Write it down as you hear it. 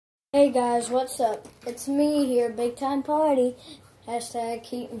Hey guys, what's up? It's me here, Big Time Party. Hashtag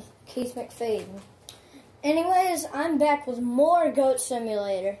Keith McFadden. Anyways, I'm back with more Goat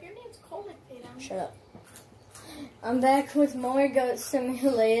Simulator. Your name's Cole McFadden. Shut up. I'm back with more Goat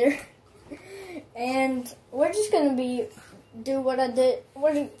Simulator. And we're just gonna do what I did.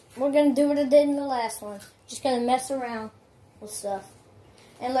 We're gonna do what I did in the last one. Just gonna mess around with stuff.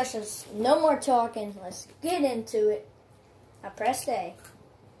 And let's just, no more talking. Let's get into it. I pressed A.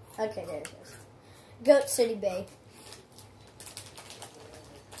 Okay, there it is. Goat City Bay.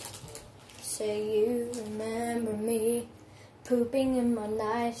 Say you remember me pooping in my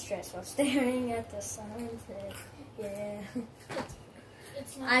nice dress while staring at the sunset. Yeah.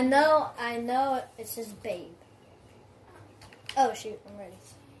 It's not I know. It says babe. Oh shoot, I'm ready.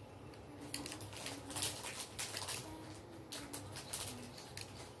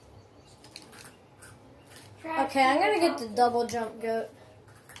 Okay, I'm gonna get the double jump goat.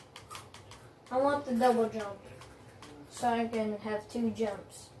 I want the double jump, so I can have 2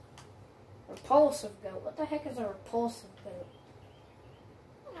 jumps. Repulsive goat. What the heck is a repulsive goat?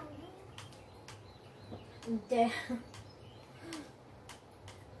 Damn.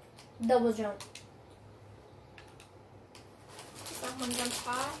 Double jump. Someone jumps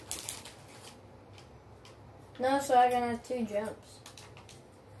high. No, so I can have 2 jumps.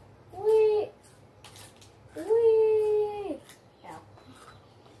 Wee. Wee. Ow.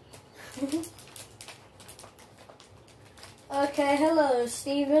 Okay, hello,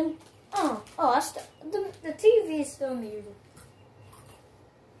 Steven. The TV is still muted.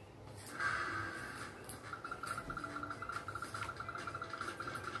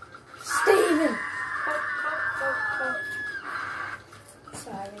 Steven!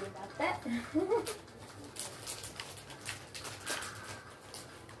 Sorry about that.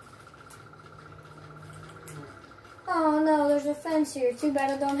 Oh no, there's a fence here. Too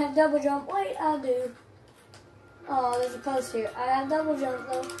bad I don't have double jump. Wait, I do. Oh, there's a post here. I have double jump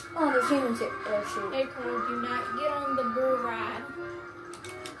though. Oh, there's humans here. Oh shoot. Hey Cole, do not get on the bull ride.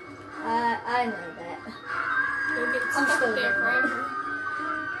 I know that. You'll get I'm stuck still there there. forever.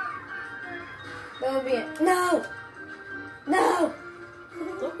 That would be it. No! No!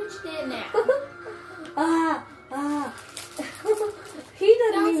 Look what you did now.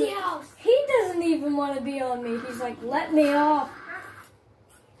 He doesn't even want to be on me. He's like, let me off.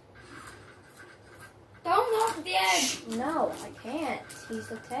 Don't knock the edge. No, I can't. He's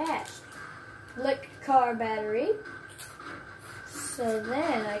attached. Lick car battery. So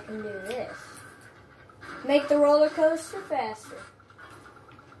then I can do this. Make the roller coaster faster.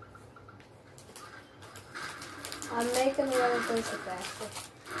 I'm making the roller coaster faster.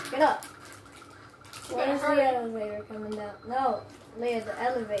 Get up. When is the elevator coming down? No, Leah, the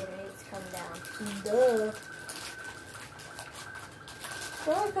elevator needs to come down. Duh.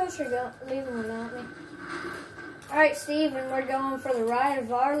 Roller coaster leaving without me. Alright, Steven, we're going for the ride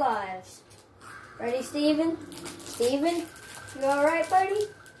of our lives. Ready, Steven? Steven? You alright, buddy?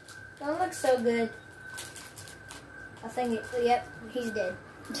 Don't look so good. I think yep, he's dead.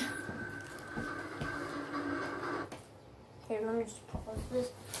 Here, let me just pause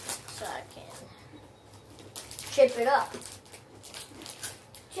this so I can chip it up.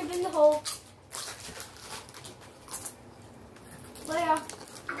 Chip in the hole. Leah.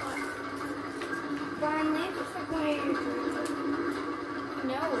 Brian, leave it for Brian.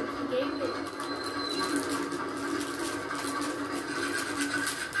 No, he gave it.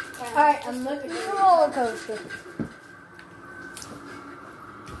 Alright, I'm looking at the roller coaster.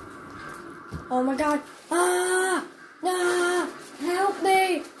 Oh my god. Ah! Ah! Help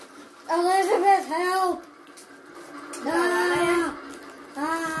me! Elizabeth, help! Ah!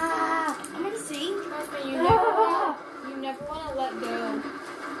 Ah! I'm gonna see. Trust me, you never want to let go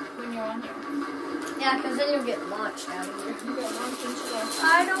when you're on here. Yeah, because then you'll get launched out of here. You get launched into the...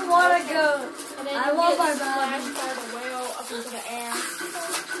 I don't want to go. And then I you want get my splashed body. by the whale up into the air.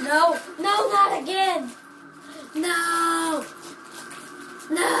 No, no, not again. No.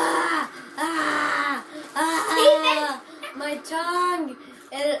 No. Ah. Ah. My tongue.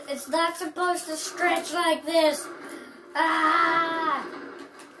 It's not supposed to stretch like this. Ah.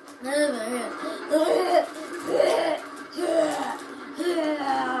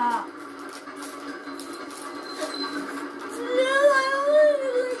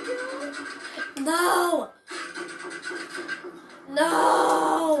 No!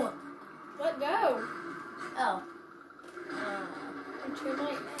 No! Let go. Oh. You're too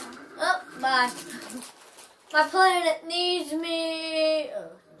late now. Oh, bye. My planet needs me.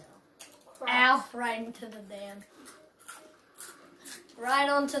 Oh, no. Ow, right into the dam. Right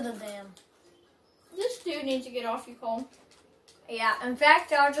onto the dam. This dude needs to get off you, Cole. Yeah, in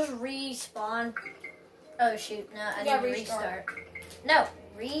fact, I'll just respawn. Oh shoot, no, I need to restart. No,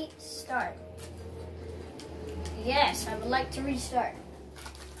 restart. Yes, I would like to restart.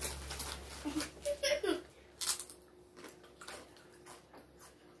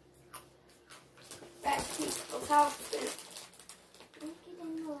 Back to people's houses. Make it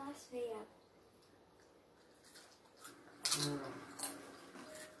in the last video.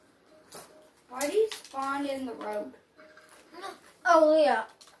 Why do you spawn in the road? Oh yeah.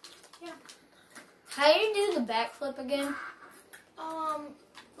 Yeah. How do you do the backflip again?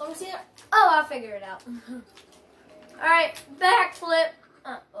 Let me see it. Oh, I'll figure it out. Alright, backflip.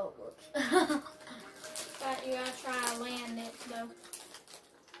 Oh, whoops. But you gotta try and land it though.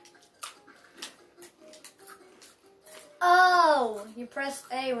 Oh, you press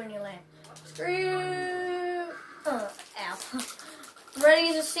A when you land. Screw. Ow.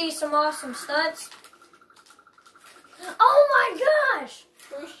 Ready to see some awesome stunts? Oh my gosh!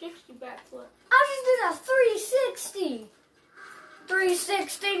 360 backflip. I just did a 360.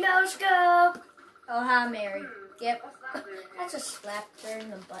 360 no scope. Oh, hi, Mary. Yep. That's a slapped her in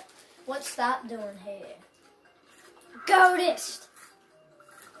the butt. What's that doing here? Goatist.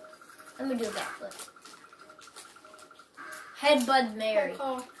 Let me do a backflip. Headbutt Mary.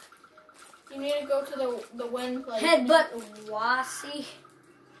 Oh, you need to go to the wind place. Headbutt Wasi.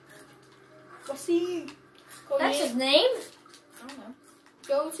 What's he? Go That's in- his name? I don't know.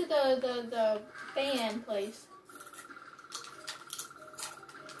 Go to the fan place.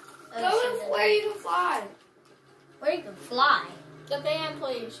 Go to where you can fly. Where you can fly. The fan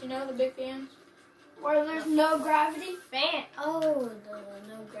place. You know the big fans. Where there's no gravity. Fan. Oh, the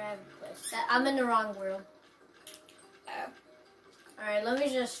no gravity place. I'm in the wrong world. Oh. Alright, let me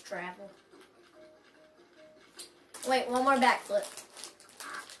just travel. Wait, one more backflip.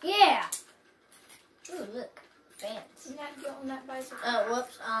 Yeah! Ooh, look. Fans. You're not going that bicycle. Oh,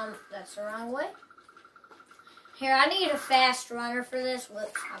 whoops. That's the wrong way. Here, I need a fast runner for this.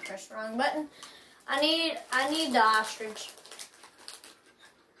 Whoops, I pressed the wrong button. I need the ostrich.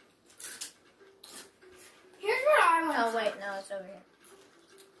 Here's what I want. Oh, wait, no, it's over here.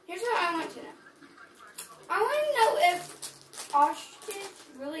 Here's what I want to know. I want to know if ostriches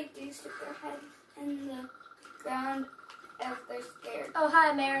really do stick their heads in the ground if they're scared. Oh,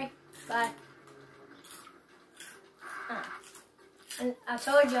 hi, Mary. Bye. And I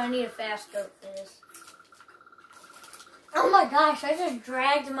told you I need a fast goat for this. Oh my gosh, I just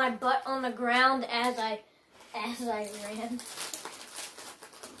dragged my butt on the ground as I ran.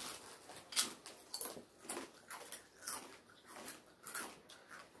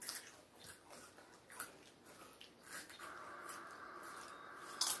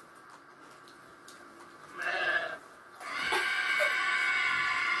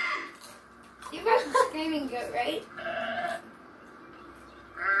 You got the screaming goat, right?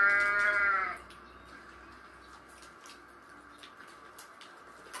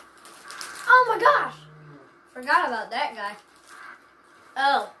 Oh my gosh! Forgot about that guy.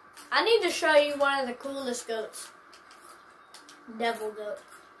 Oh, I need to show you one of the coolest goats. Devil goat.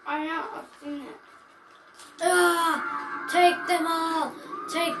 I know, I've seen it. Ah, take them all!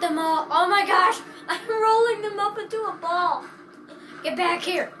 Take them all! Oh my gosh! I'm rolling them up into a ball! Get back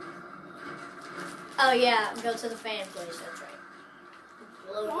here! Oh yeah, go to the fan place, that's right.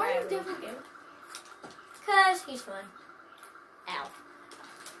 Low Why gravity. devil goat? Cause he's fun. Ow.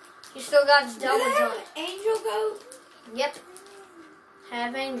 He still got his Do double they have jump. an angel goat? Yep.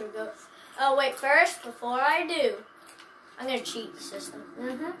 Have angel goat. Oh wait, first, before I do, I'm gonna cheat the system.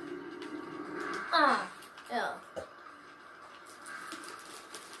 Ah. Oh.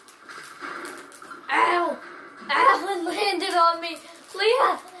 Ow! Ow! It landed on me!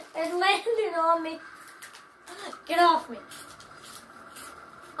 Leah! It landed on me! Get off me!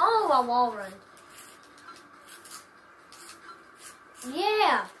 Oh, I wall run.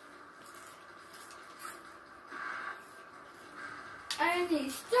 Yeah! And he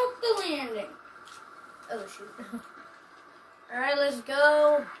stuck the landing. Oh shoot. Alright, let's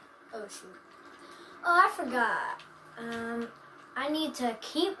go. Oh shoot. Oh, I forgot. I need to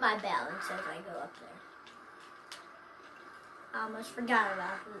keep my balance as I go up there. I almost forgot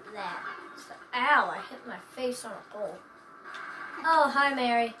about that. So, ow, I hit my face on a pole. Oh, hi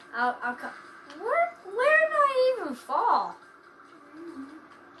Mary. I'll come. Where did I even fall?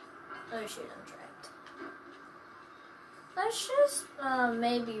 Oh shoot, I'm trapped. Let's just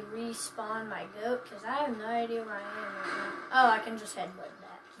maybe respawn my goat, because I have no idea where I am right now. Oh, I can just headbutt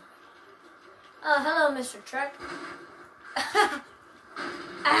that. Oh, hello, Mr. Truck.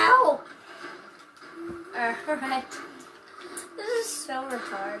 Ow! Alright. This is so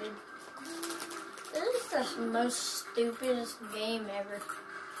retarded. This is the most stupidest game ever.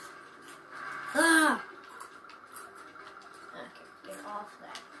 Ah! Okay, get off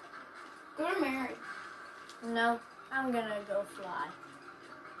that. Go to Mary. No, I'm gonna go fly.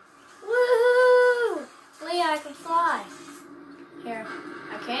 Woohoo! Leah, I can fly. Here,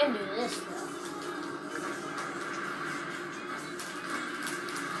 I can do this though.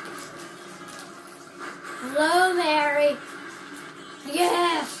 Hello, Mary.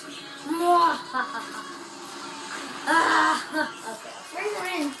 Yes. Okay. Bring her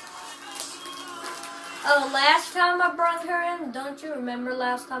in. Oh, last time I brought her in, don't you remember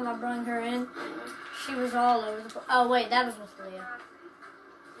last time I brought her in? She was all over the place. Oh, wait, that was with Leah.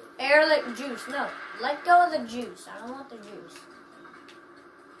 Air lick juice. No, let go of the juice. I don't want the juice.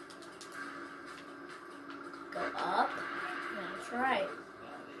 Go up. That's right.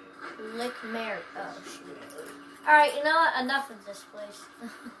 Lick Mary. Oh, shoot. Alright, you know what? Enough of this place.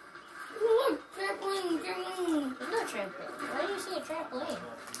 Look, trampoline. There's no trampoline. Why do you see a trampoline?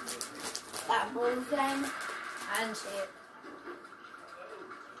 That blue thing. I didn't see it.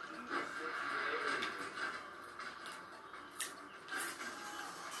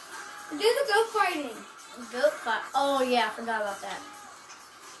 Do the goat fighting. Goat fight. Oh, yeah, I forgot about that.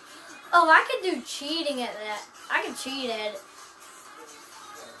 Oh, I could do cheating at that. I could cheat at it.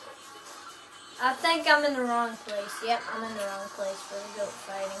 I think I'm in the wrong place. Yep, I'm in the wrong place for the goat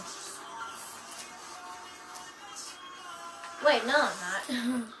fighting. Wait, no, I'm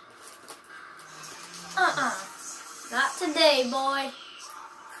not. Not today, boy.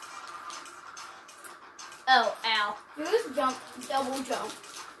 Oh, ow. Do this jump, double jump.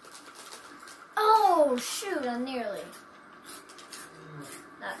 Oh, shoot, I nearly.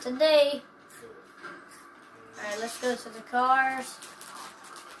 Not today. Alright, let's go to the cars.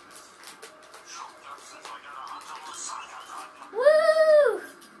 Woo!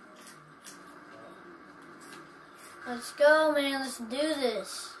 Let's go, man. Let's do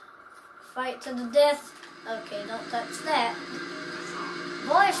this. Fight to the death. Okay, don't touch that.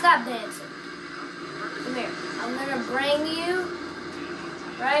 Boy, stop dancing. Come here. I'm gonna bring you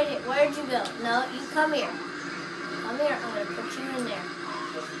right here. Where'd you go? No, you come here. Come here. I'm gonna put you in there.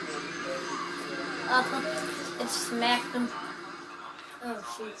 It smacked him. Oh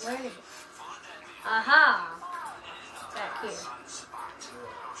shoot, where is it? Aha! Back here.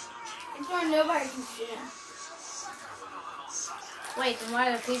 It's where nobody can see him. Wait, then why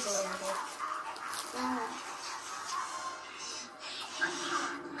are there people over here?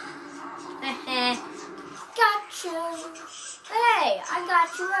 Gotcha! Hey, I got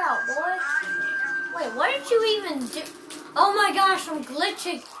you out, boy. Wait, what did you even do? Oh my gosh, I'm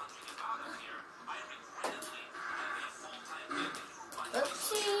glitching.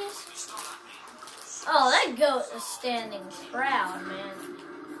 Oopsies. Oh, that goat is standing proud, man.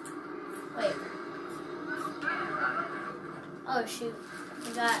 Wait. Oh shoot. I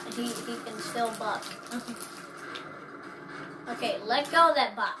forgot he can still buck. Okay, let go of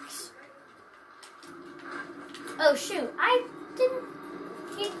that box. Oh shoot, I didn't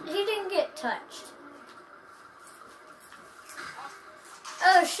he didn't get touched.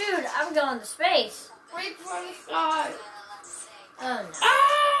 Oh shoot, I'm going to space. Reach for the sky. Oh no.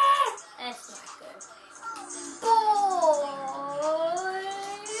 Ah! That's not good. Boy.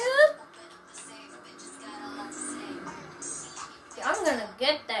 I'm gonna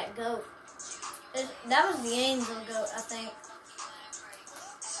get that goat. That was the angel goat, I think.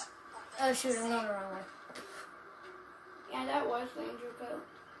 Oh shoot, I'm going the wrong way. Yeah, that was the angel goat.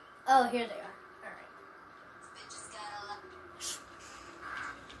 Oh, here they are. Alright.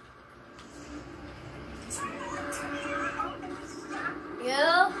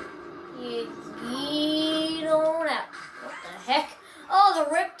 Yo, you get on out. What the heck? Oh,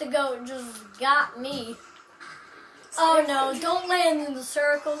 the Rip-the-Goat just got me. Oh no, don't land in the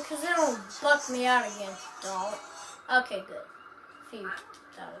circle, because it'll buck me out again. Don't. Okay, good. Phew.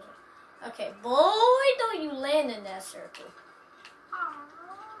 That was it. Okay, boy, don't you land in that circle.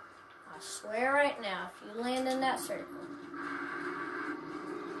 I swear right now, if you land in that circle.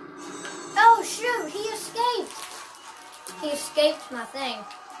 Oh shoot, he escaped. He escaped my thing.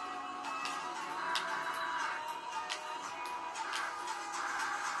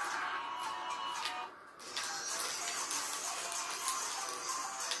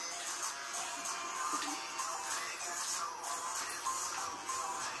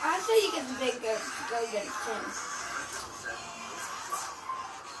 I say you get the big goat to go get him.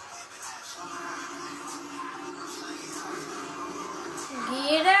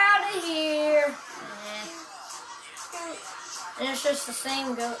 Get out of here. And it's just the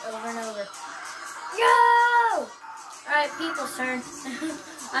same goat over and over. Go! Alright, people's turn.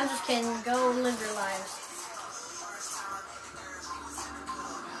 I'm just kidding. Go live your lives.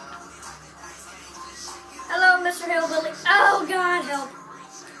 Hello, Mr. Hillbilly. Oh, God, help.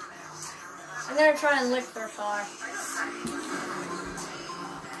 I'm gonna try and lick their car.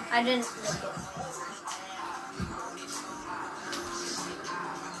 I didn't lick it.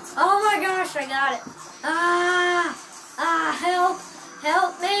 Oh my gosh, I got it. Help.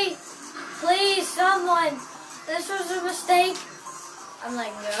 Help me. Please, someone. This was a mistake. I'm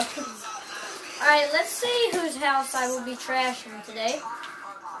like, no. Alright, let's see whose house I will be trashing today.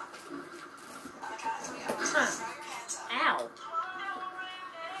 Ow.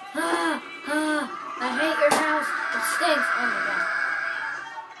 I hate your house. It stinks. Oh my god.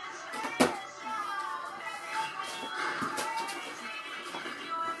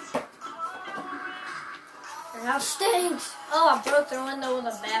 Your house stinks. Oh, I broke their window with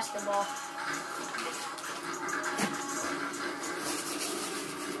a basketball.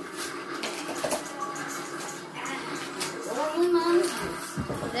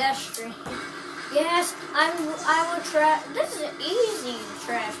 Pedestrian. Yes, I will trash. This is easy to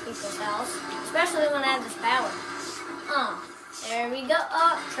trash people's house, especially when I have this power. There we go.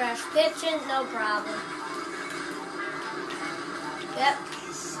 Oh, trash kitchen, no problem. Yep.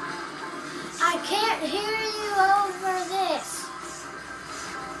 I can't hear you over this.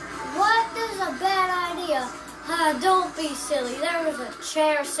 What is a bad idea? Don't be silly. There was a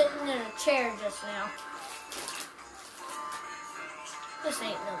chair sitting in a chair just now. This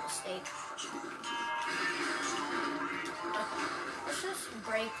ain't no mistake. Let's just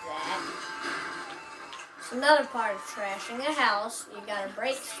break that. It's another part of trashing a house. You gotta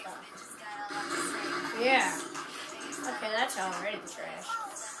break stuff. Yeah. Okay, that's already trashed.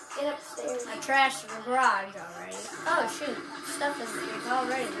 Get upstairs. I trashed the garage already. Oh shoot, stuff is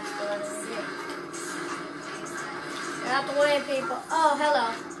already destroyed over here. Get out the way, people. Oh, hello.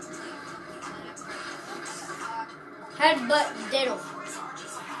 Headbutt diddle.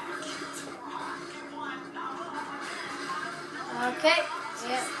 Okay,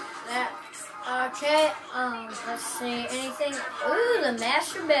 yep, that. Okay, let's see, anything. Ooh, the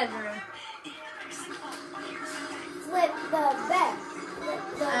master bedroom. Flip the bed. Flip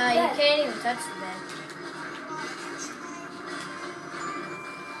the bed. You can't even touch the bed.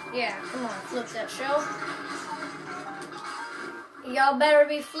 Yeah, come on, flip that shelf. Y'all better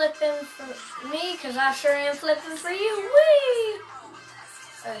be flipping for me, because I sure am flipping for you. Whee!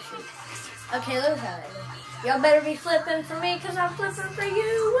 Oh, shoot. Okay, look how that is. Y'all better be flipping for me, because I'm flipping for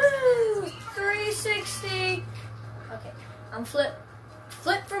you. Woo! 360. Okay, I'm flip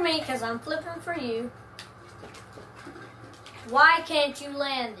for me, because I'm flipping for you. Why can't you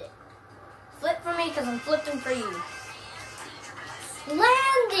land it? Flip for me, because I'm flipping for you.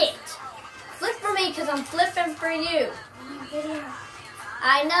 Land it! Flip for me, because I'm flipping for you.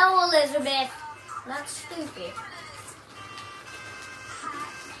 I know, Elizabeth. Not stupid.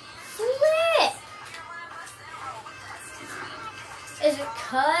 Flip! Is it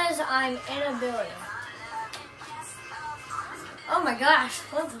because I'm in a building? Oh my gosh,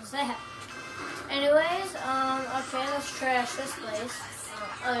 what was that? Anyways, okay, let's trash this place.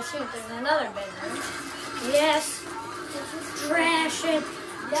 Oh shoot, there's another bedroom. Yes! Trash it!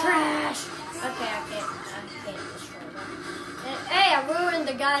 Trash! Okay, I can't destroy that. And, hey, I ruined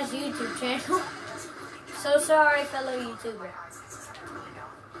the guy's YouTube channel. So sorry, fellow YouTuber.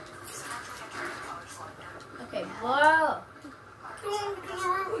 Okay, whoa.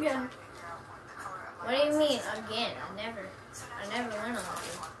 Again. What do you mean again? I never went on it.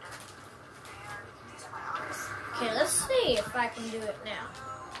 Okay, let's see if I can do it now.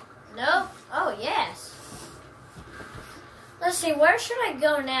 Nope. Oh, yes. Let's see, where should I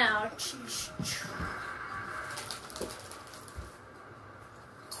go now?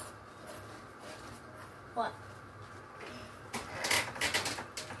 What?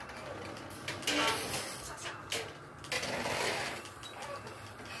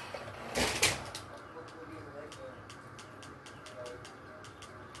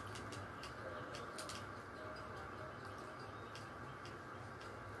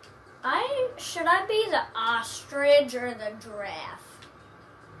 Should I be the ostrich or the giraffe?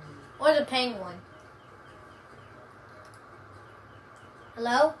 Or the penguin?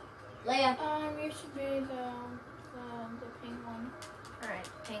 Hello? Leia? You should be the penguin. Alright,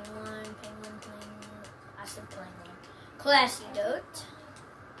 penguin. I said penguin. Classy dote.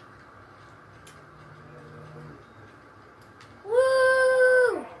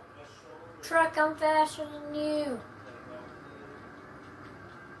 Woo! Truck, I'm faster than you.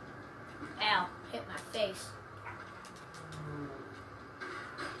 Ow, hit my face.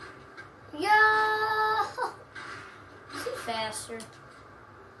 Yo! Is he faster?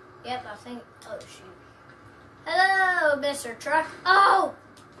 Yep, I think. Oh, shoot. Hello, Mr. Truck. Oh!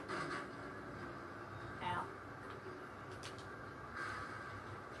 Ow.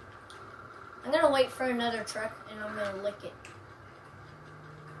 I'm gonna wait for another truck and I'm gonna lick it.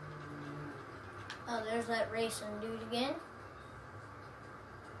 Oh, there's that racing dude again.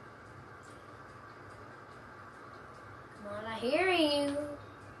 Come on, I hear you.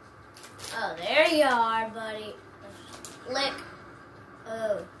 Oh, there you are, buddy. Lick.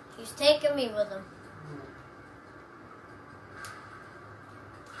 Oh, he's taking me with him.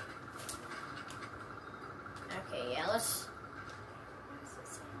 Okay, yeah, let's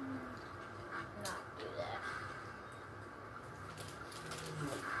not do that.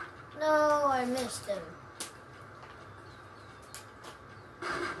 No, I missed him.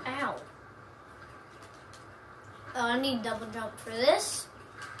 Ow. Oh, I need double jump for this.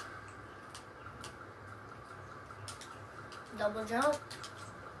 Double jump.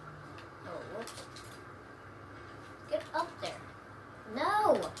 Oh, whoops. Get up there.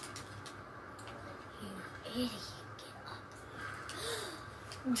 No! You idiot. Get up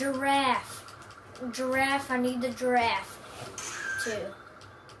there. Giraffe. Giraffe, I need the giraffe. Too.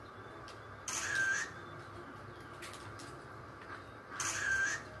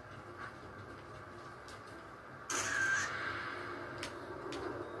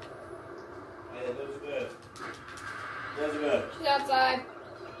 Hey, Elizabeth. Elizabeth. She's outside.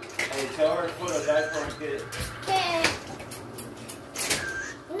 Hey, tell her to put a diaper on the kid. Okay.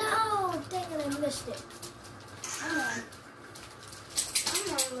 No, dang it, I missed it. Come on. Come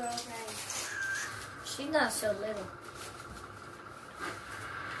on, little guy. She's not so little.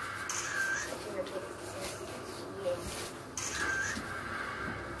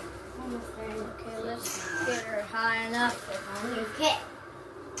 Okay, let's get her high enough. Okay.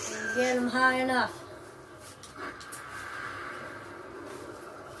 Get him high enough.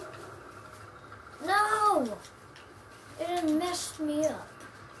 No! It done messed me up.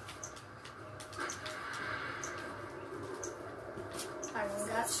 I done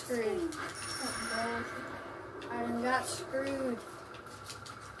got screwed. I done got screwed.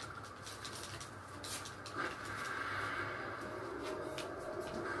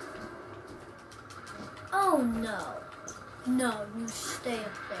 Oh no. No, you stay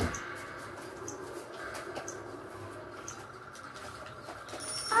up there.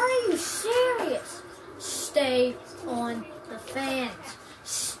 Are you serious? Stay on the fans.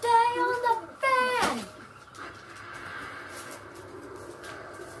 Stay on the fan.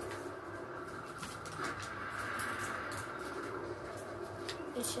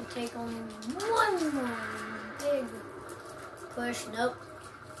 It should take only one more big push. Nope.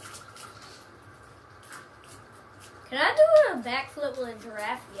 Can I do a backflip with a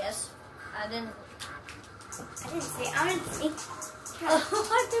giraffe? Yes. I didn't. I didn't see. I didn't see. Oh,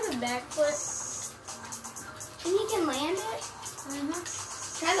 I did a backflip. And you can land it? Mm-hmm.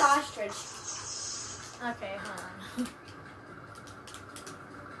 Try the ostrich. Okay, hold on.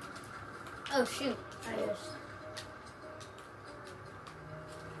 Oh, shoot. I just...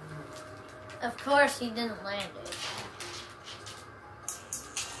 Of course he didn't land it.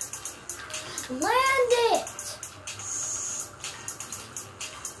 Land it!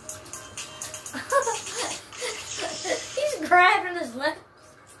 He's grabbing his legs.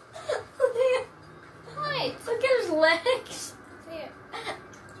 Hi. Look at his legs. See it.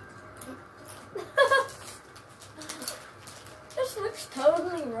 This looks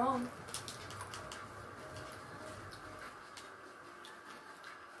totally wrong.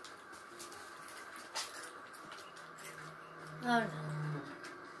 Oh no.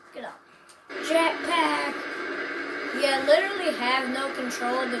 Get up. Jetpack! You literally have no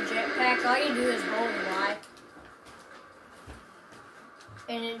control of the jetpack. All you do is hold Y.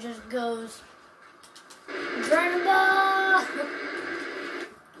 And it just goes. Dragon Ball!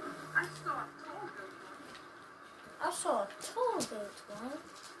 I saw a tall goat one.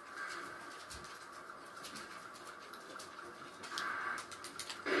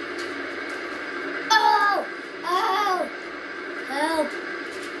 Oh! Oh! Help!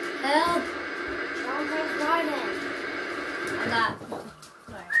 Help! Don't take Friday. I got one.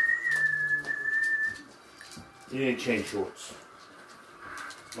 Right. You need to change shorts.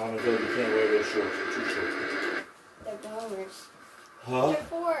 Mama said you can't wear those shorts. They're too short. They're donors. Huh? They're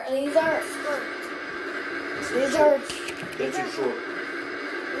for These are skirts. These are. They're too short.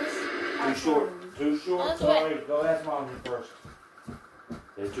 Too short. Too short? That's Sorry. Go ask Mom first.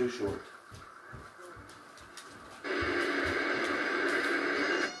 They're too short.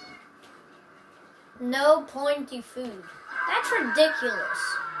 No pointy food. That's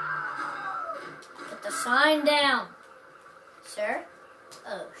ridiculous. Put the sign down. Sir?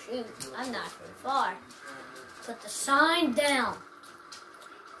 Oh, shoot. I'm not very far. Put the sign down.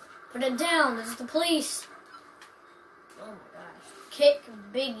 Put it down. This is the police. Oh, my gosh. Kick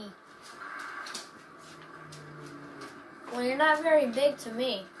Biggie. Well, you're not very big to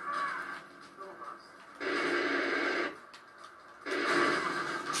me.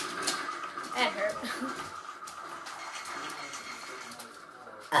 That hurt.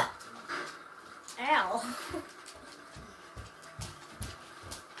 Ow.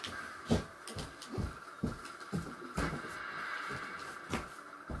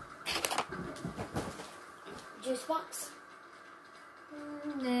 Juice box?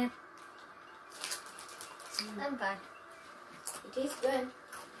 Nah. I'm fine. It tastes good.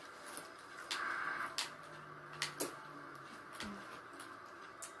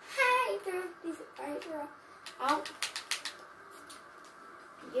 Hi, throw these right here. Oh.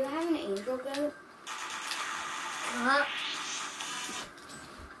 Do you have an angel goat? Uh-huh.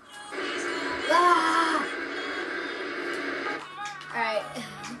 Ah! Alright.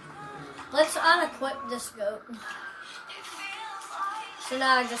 Let's unequip this goat. So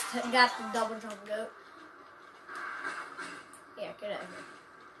now I just got the double jump goat. Yeah, get out of here.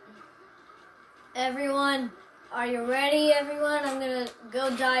 Everyone, are you ready, everyone? I'm gonna go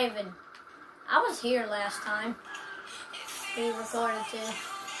diving. I was here last time. We recorded too.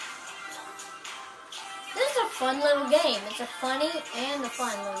 This is a fun little game. It's a funny and a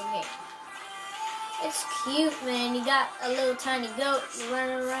fun little game. It's cute, man. You got a little tiny goat. You're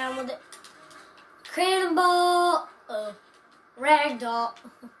running around with it. Cannonball! Ragdoll.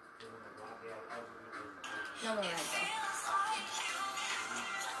 No more ragdoll.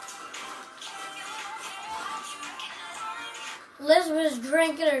 Elizabeth's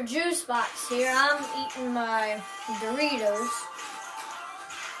drinking her juice box here. I'm eating my Doritos.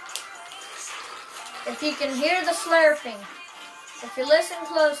 If you can hear the slurping, if you listen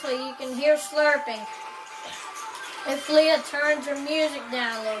closely, you can hear slurping. If Leah turns her music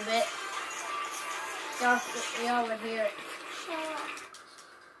down a little bit, y'all would hear it.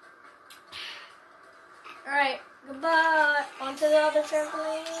 Alright, goodbye. On to the other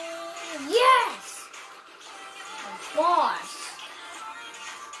trampoline. Yes! Boss.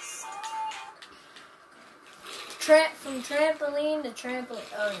 From trampoline to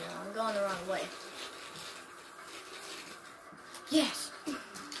trampoline. Oh no, I'm going the wrong way. Yes.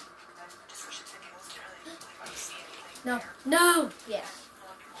 No. No. Yes.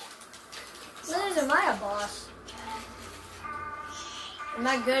 Liz, am I a boss? Am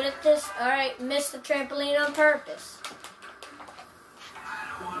I good at this? Alright, missed the trampoline on purpose.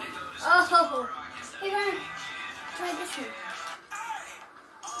 Oh. Hey, Ryan. Try this one.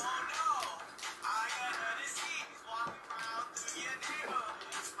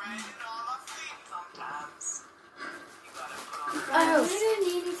 Oh. You don't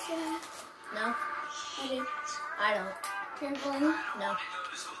need it for that. No, I do. I don't. Trampoline? No.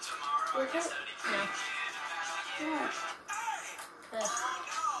 With it? No. Yeah.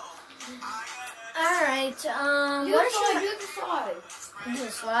 Alright, Do what the should slide. Do the slide. I do?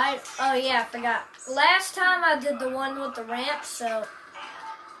 The slide? Oh yeah, I forgot. Last time I did the one with the ramp, so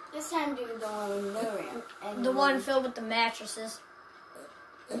This time do the one with no ramp. And the one filled with the mattresses.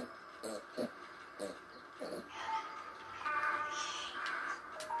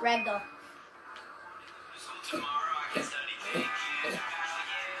 Ragdoll.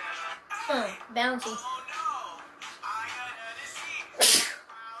 Bouncy.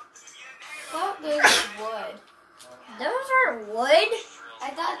 Oh, there's wood. Those aren't wood.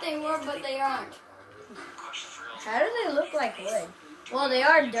 I thought they were, but they aren't. How do they look like wood? Well, they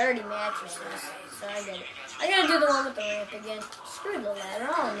are dirty mattresses, so I get it. I gotta do the one with the ramp again. Screw the ladder.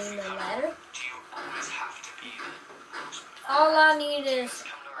 I don't need no ladder. All I need is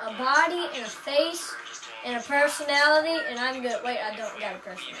a body and a face and a personality, and I'm good. Wait, I don't got a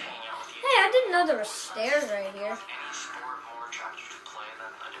personality. Hey, I didn't know there were stairs right here.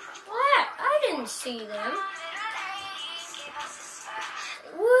 What? I didn't see them.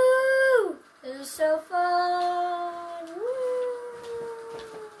 Woo! This is so fun. Woo!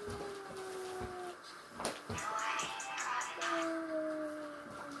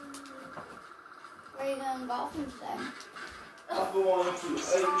 Where are you going golfing today? I'm going to 80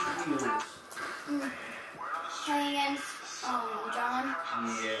 Hills. Playing against John?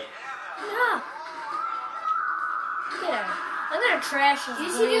 Yeah. No. Get out. I'm gonna trash this You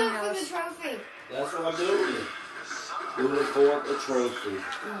should do it for the greenhouse. trophy. That's what I'm doing. Do it for the trophy.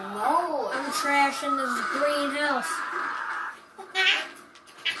 No. I'm trashing this greenhouse.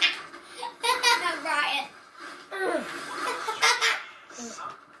 Brian. Oh,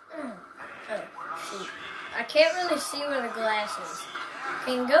 shoot. I can't really see where the glass is.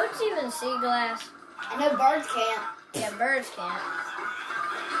 Can goats even see glass? I know birds can't. Yeah, birds can't.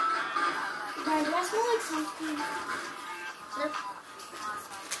 Guys, do I smell like something? No.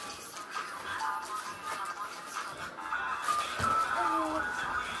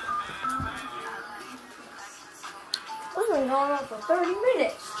 This has been going on for 30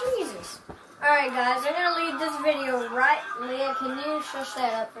 minutes. Jesus. Alright, guys, I'm going to leave this video right. Leah, can you shush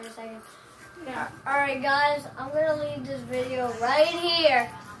that up for a second? Yeah. Alright, guys, I'm going to leave this video right here.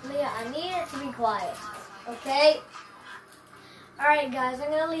 Leah, I need it to be quiet. Okay? Alright, guys, I'm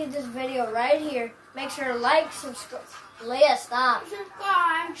going to leave this video right here. Make sure to like, subscribe. Leah, stop.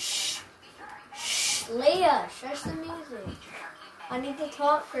 Subscribe. Shh. Shh. Leah, shush the music. I need to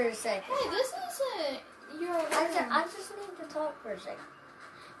talk for a second. Hey, this isn't your I just need to talk for a second.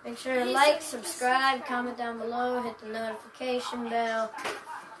 Make sure to like, subscribe, comment down below, hit the notification bell.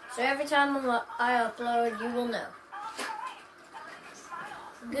 So every time I upload, you will know.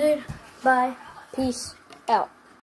 Goodbye. Peace out.